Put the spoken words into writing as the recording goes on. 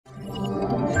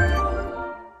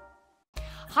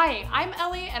Hi, I'm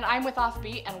Ellie and I'm with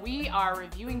Offbeat and we are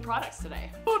reviewing products today.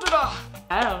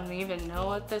 I don't even know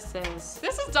what this is.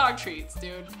 This is dog treats,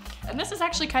 dude. And this is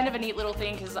actually kind of a neat little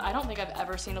thing because I don't think I've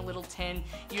ever seen a little tin.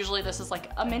 Usually this is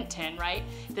like a mint tin, right?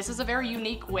 This is a very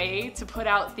unique way to put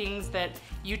out things that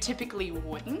you typically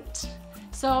wouldn't.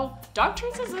 So dog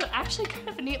treats is actually kind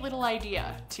of a neat little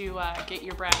idea to get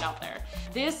your brand out there.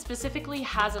 This specifically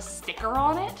has a sticker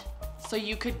on it. So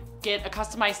you could get a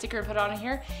customized sticker and put it on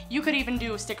here. You could even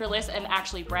do a stickerless and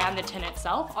actually brand the tin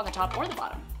itself on the top or the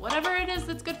bottom. Whatever it is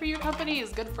that's good for your company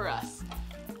is good for us.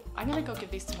 I'm gonna go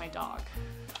give these to my dog.